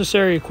the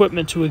necessary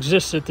equipment to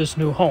exist at this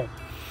new home.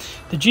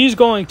 The G's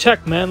going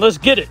tech, man, let's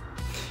get it!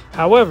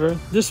 However,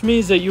 this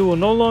means that you will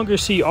no longer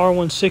see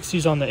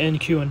R160s on the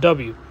NQ and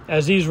W,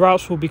 as these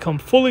routes will become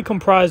fully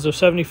comprised of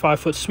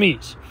 75-foot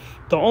SMEs.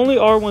 The only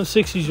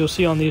R160s you'll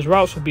see on these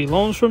routes will be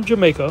loans from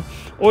Jamaica,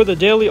 or the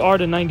daily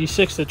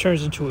R-96 that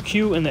turns into a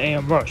Q in the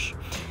AM rush.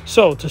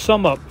 So, to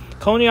sum up,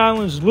 Coney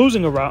Island is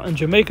losing a route and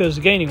Jamaica is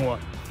gaining one.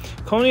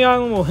 Coney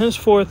Island will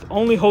henceforth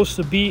only host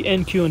the B,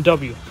 NQ, and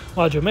W,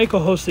 while Jamaica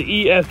hosts the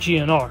E, F, G,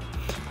 and R.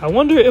 I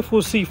wonder if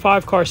we'll see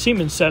 5-car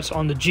Siemens sets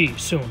on the G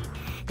soon.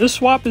 This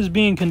swap is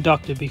being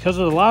conducted because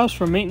it allows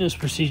for maintenance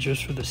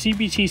procedures for the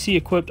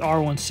CBTC-equipped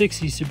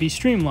R160s to be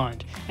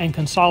streamlined and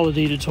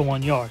consolidated to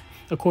one yard,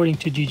 according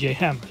to DJ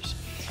Hammers.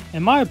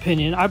 In my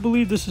opinion, I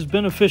believe this is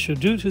beneficial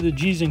due to the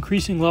G's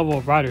increasing level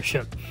of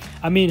ridership.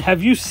 I mean,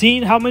 have you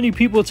seen how many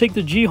people take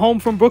the G home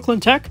from Brooklyn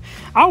Tech?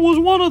 I was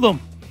one of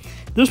them!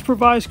 This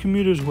provides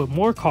commuters with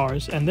more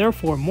cars and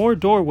therefore more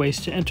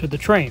doorways to enter the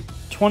train,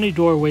 20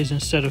 doorways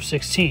instead of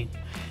 16,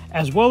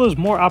 as well as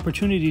more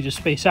opportunity to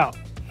space out.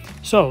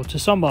 So, to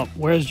sum up,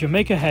 whereas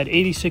Jamaica had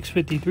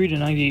 8653 to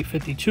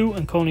 9852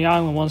 and Coney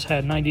Island once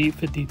had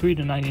 9853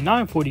 to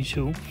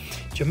 9942,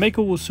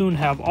 Jamaica will soon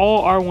have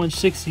all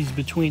R160s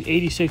between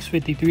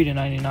 8653 to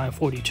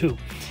 9942,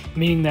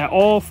 meaning that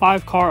all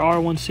 5-car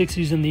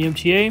R160s in the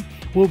MTA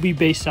will be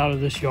based out of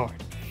this yard.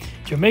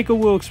 Jamaica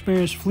will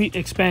experience fleet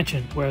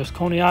expansion, whereas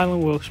Coney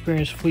Island will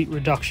experience fleet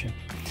reduction.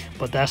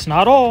 But that's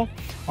not all.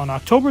 On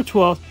October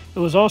 12th, it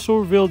was also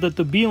revealed that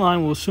the B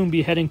line will soon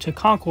be heading to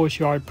Concourse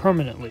Yard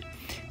permanently.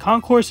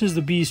 Concourse is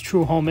the B's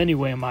true home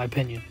anyway, in my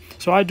opinion,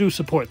 so I do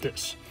support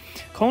this.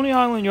 Coney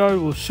Island Yard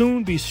will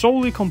soon be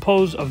solely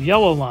composed of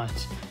yellow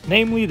lines,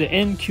 namely the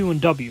N, Q,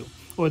 and W,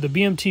 or the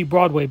BMT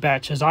Broadway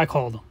batch as I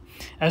call them.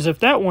 As if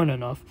that weren't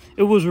enough,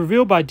 it was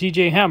revealed by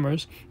DJ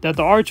Hammers that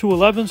the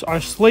R211s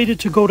are slated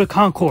to go to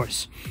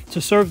Concourse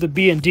to serve the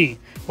B and D,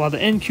 while the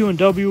N, Q, and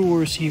W will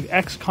receive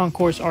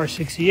ex-Concourse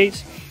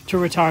R68s to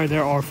retire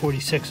their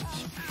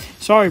R46s.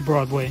 Sorry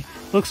Broadway,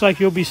 looks like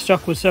you'll be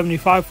stuck with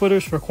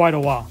 75-footers for quite a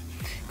while.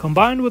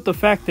 Combined with the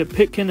fact that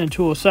Pitkin and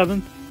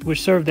 207,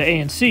 which serve the A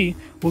and C,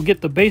 will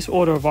get the base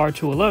order of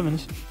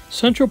R211s,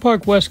 Central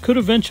Park West could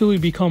eventually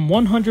become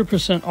 100%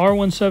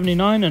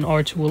 R179 and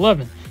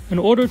R211 in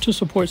order to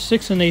support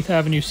 6th and 8th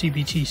Avenue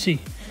CBTC.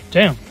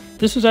 Damn,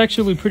 this is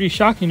actually pretty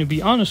shocking to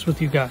be honest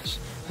with you guys.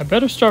 I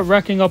better start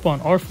racking up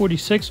on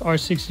R46,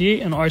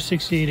 R68, and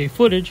R68A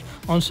footage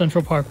on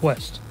Central Park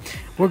West.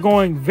 We're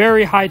going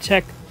very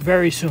high-tech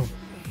very soon.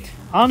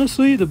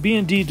 Honestly, the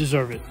B&D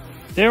deserve it.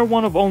 They're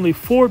one of only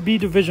 4 B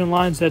Division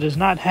lines that has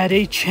not had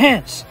a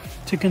chance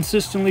to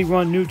consistently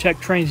run new tech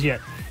trains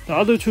yet, the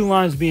other 2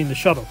 lines being the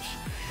shuttles.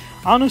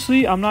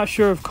 Honestly, I'm not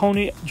sure if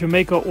Coney,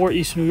 Jamaica, or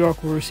East New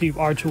York will receive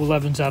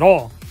R211s at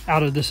all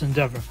out of this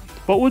endeavor,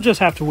 but we'll just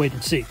have to wait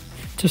and see.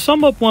 To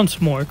sum up once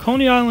more,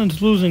 Coney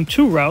Island's losing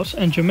 2 routes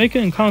and Jamaica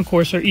and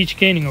Concourse are each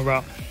gaining a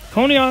route.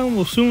 Coney Island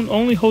will soon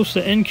only host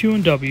the N, Q,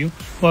 and W,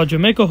 while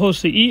Jamaica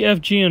hosts the E,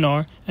 F, G, and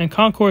R, and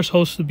Concourse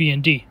hosts the B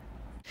and D.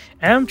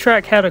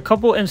 Amtrak had a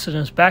couple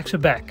incidents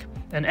back-to-back.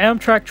 An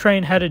Amtrak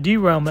train had a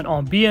derailment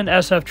on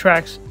BNSF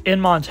tracks in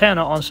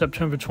Montana on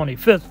September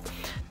 25th.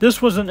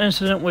 This was an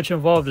incident which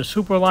involved a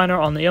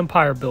superliner on the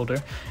Empire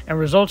Builder and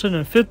resulted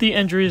in 50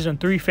 injuries and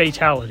 3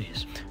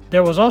 fatalities.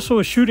 There was also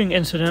a shooting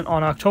incident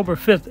on October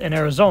 5th in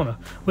Arizona,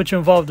 which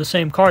involved the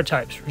same car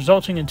types,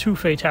 resulting in 2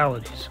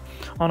 fatalities.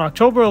 On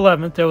October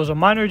 11th, there was a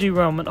minor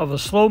derailment of a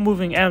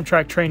slow-moving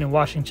Amtrak train in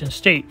Washington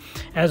State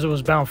as it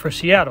was bound for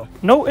Seattle.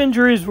 No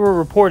injuries were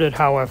reported,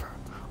 however.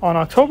 On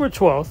October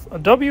 12th, a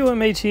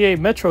WMATA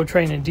Metro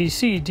train in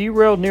DC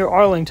derailed near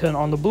Arlington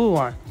on the Blue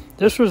Line.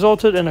 This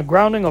resulted in a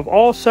grounding of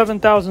all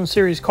 7000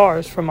 series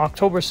cars from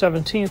October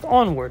 17th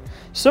onward,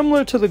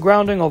 similar to the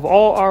grounding of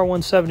all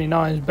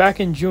R179s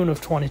back in June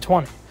of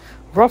 2020.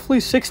 Roughly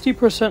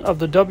 60% of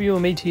the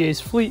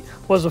WMATA's fleet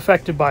was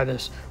affected by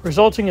this,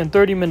 resulting in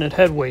 30-minute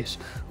headways.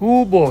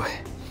 Ooh boy.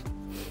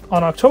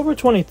 On October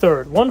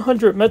 23rd,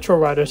 100 Metro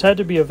riders had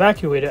to be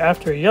evacuated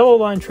after a Yellow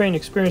Line train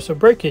experienced a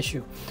brake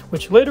issue,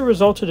 which later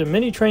resulted in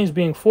many trains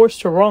being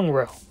forced to wrong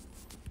rail.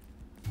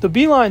 The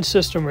B-Line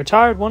system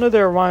retired one of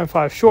their Orion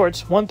 5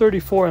 shorts,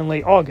 134, in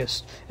late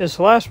August. Its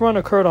last run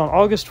occurred on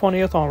August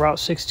 20th on Route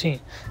 16.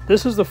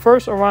 This is the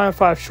first Orion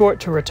 5 short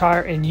to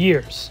retire in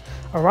years.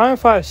 Orion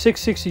 5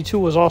 662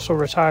 was also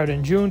retired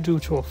in June due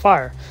to a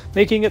fire,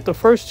 making it the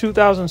first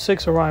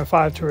 2006 Orion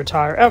 5 to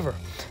retire ever.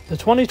 The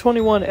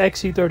 2021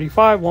 XE35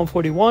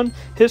 141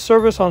 hit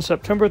service on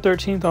September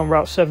 13th on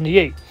Route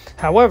 78.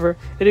 However,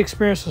 it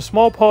experienced a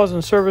small pause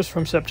in service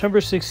from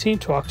September 16th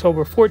to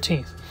October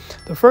 14th.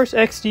 The first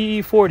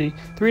XDE40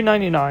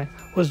 399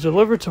 was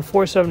delivered to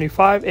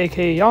 475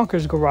 aka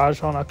Yonkers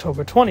Garage on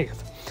October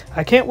 20th.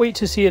 I can't wait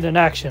to see it in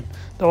action,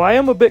 though I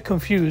am a bit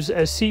confused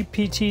as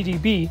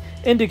CPTDB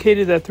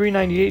indicated that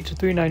 398 to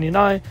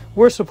 399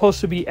 were supposed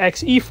to be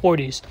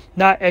XE40s,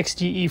 not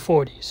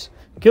XDE40s.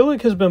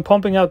 Gillig has been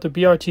pumping out the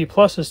BRT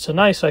Pluses to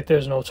nice like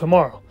there's no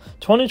tomorrow.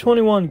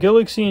 2021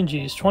 Gillig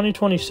CNGs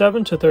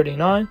 2027 to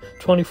 39,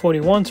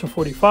 2041 to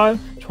 45,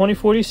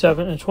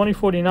 2047, and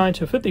 2049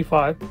 to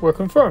 55 were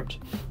confirmed,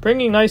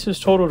 bringing NICE's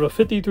total to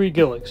 53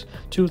 Gilligs,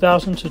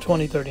 2000 to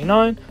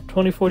 2039,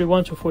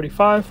 2041 to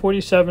 45,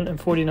 47, and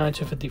 49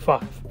 to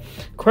 55.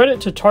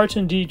 Credit to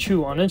Tartan D.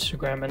 Chu on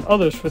Instagram and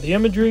others for the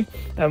imagery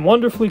and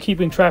wonderfully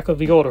keeping track of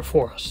the order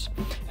for us.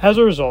 As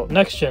a result,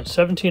 Next Gen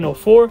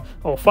 1704,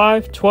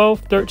 05, 12,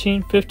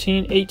 13,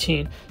 15,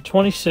 18,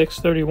 26,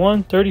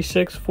 31,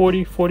 36,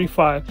 40,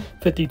 45,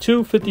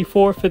 52,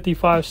 54,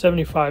 55,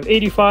 75,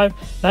 85,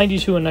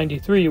 92, and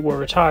 93 were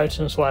retired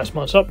since last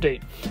month's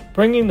update,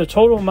 bringing the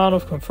total amount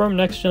of confirmed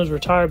Next Gens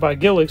retired by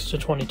Gilligs to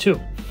 22.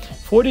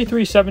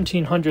 43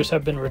 1700s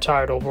have been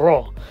retired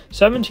overall.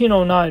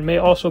 1709 may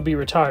also be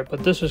retired,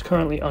 but this is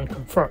currently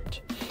unconfirmed.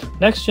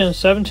 Next Gen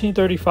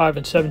 1735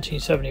 and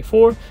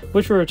 1774,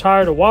 which were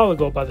retired a while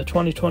ago by the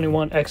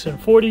 2021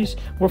 XN40s,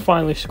 were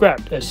finally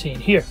scrapped, as seen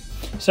here.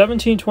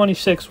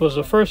 1726 was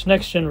the first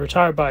Next Gen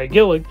retired by a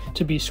Gillig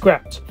to be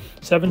scrapped.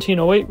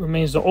 1708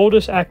 remains the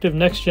oldest active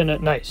Next Gen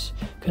at NICE.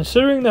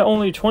 Considering that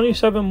only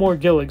 27 more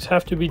Gilligs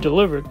have to be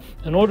delivered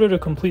in order to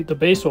complete the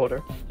base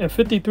order, and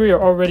 53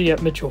 are already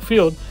at Mitchell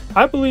Field,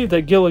 I believe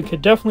that Gillig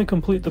could definitely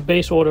complete the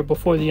base order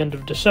before the end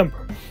of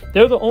December.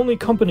 They're the only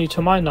company,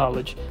 to my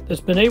knowledge, that's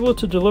been able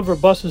to deliver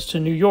buses to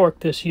New York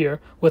this year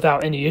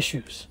without any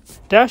issues.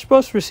 Dash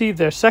Bus received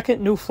their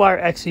second New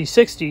Flyer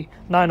XE60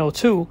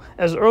 902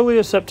 as early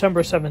as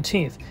September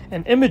 17th,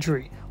 and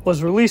imagery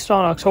was released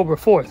on October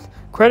 4th.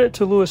 Credit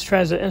to Lewis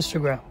Transit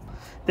Instagram.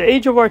 The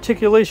age of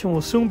articulation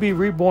will soon be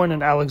reborn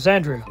in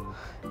Alexandria.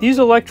 These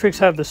electrics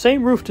have the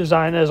same roof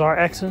design as our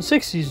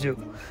XN60s do,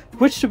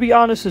 which to be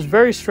honest is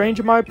very strange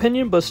in my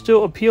opinion, but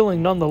still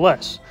appealing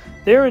nonetheless.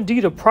 They are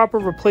indeed a proper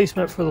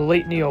replacement for the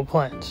late Neo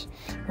plans.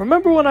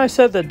 Remember when I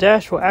said that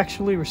Dash will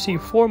actually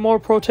receive 4 more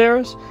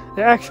Proteras?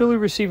 They're actually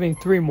receiving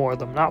 3 more of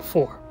them, not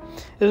 4.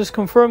 It is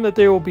confirmed that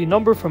they will be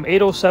numbered from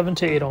 807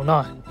 to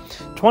 809.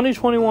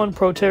 2021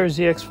 Protera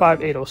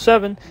ZX5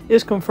 807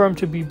 is confirmed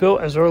to be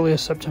built as early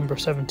as September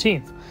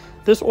 17th.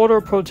 This order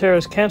of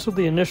Proteras canceled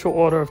the initial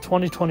order of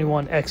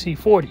 2021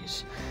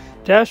 XE40s.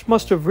 Dash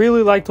must have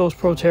really liked those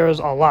Proteras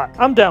a lot.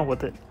 I'm down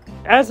with it.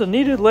 Adds a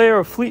needed layer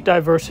of fleet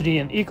diversity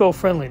and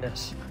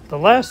eco-friendliness. The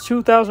last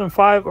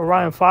 2005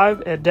 Orion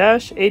 5 at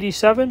Dash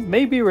 87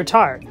 may be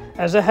retired,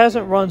 as it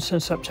hasn't run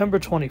since September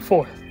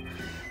 24th.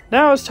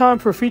 Now it's time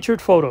for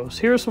featured photos.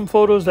 Here are some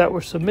photos that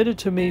were submitted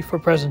to me for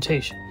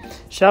presentation.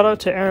 Shout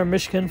out to Aaron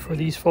Mishkin for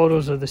these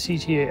photos of the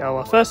CTA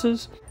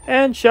LFSs,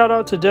 and shout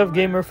out to Dev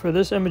Gamer for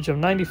this image of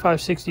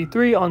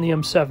 9563 on the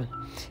M7.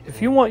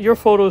 If you want your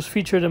photos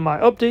featured in my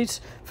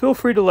updates, feel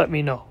free to let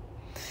me know.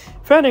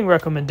 Fanning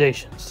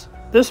recommendations.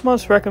 This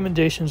month's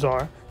recommendations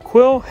are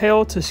Quill,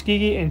 Hale,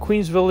 Tuskegee, and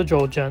Queens Village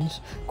Old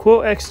Gens, Quill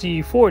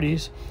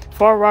XDE40s,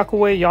 Far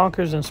Rockaway,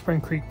 Yonkers, and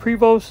Spring Creek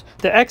Prevost,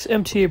 the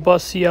ex-MTA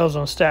bus CLs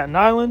on Staten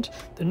Island,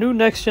 the new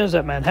Next Gens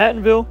at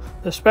Manhattanville,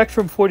 the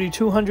Spectrum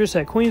 4200s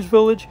at Queens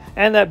Village,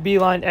 and that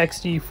B-Line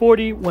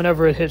XDE40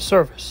 whenever it hits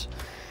service.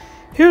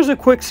 Here's a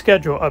quick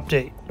schedule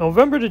update.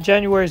 November to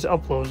January's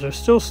uploads are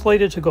still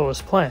slated to go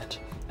as planned,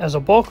 as a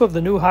bulk of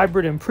the new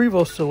hybrid and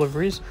Prevost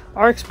deliveries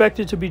are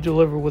expected to be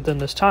delivered within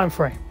this time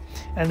frame,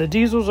 and the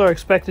diesels are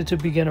expected to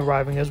begin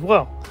arriving as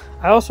well.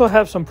 I also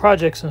have some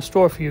projects in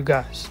store for you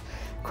guys.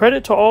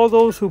 Credit to all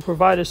those who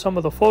provided some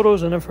of the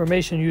photos and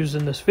information used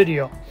in this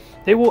video.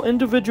 They will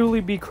individually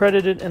be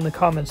credited in the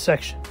comments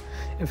section.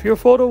 If your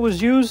photo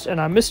was used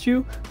and I missed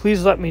you,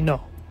 please let me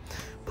know.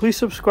 Please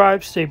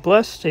subscribe, stay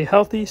blessed, stay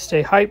healthy,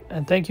 stay hype,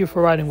 and thank you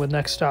for riding with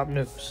Next Stop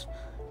News.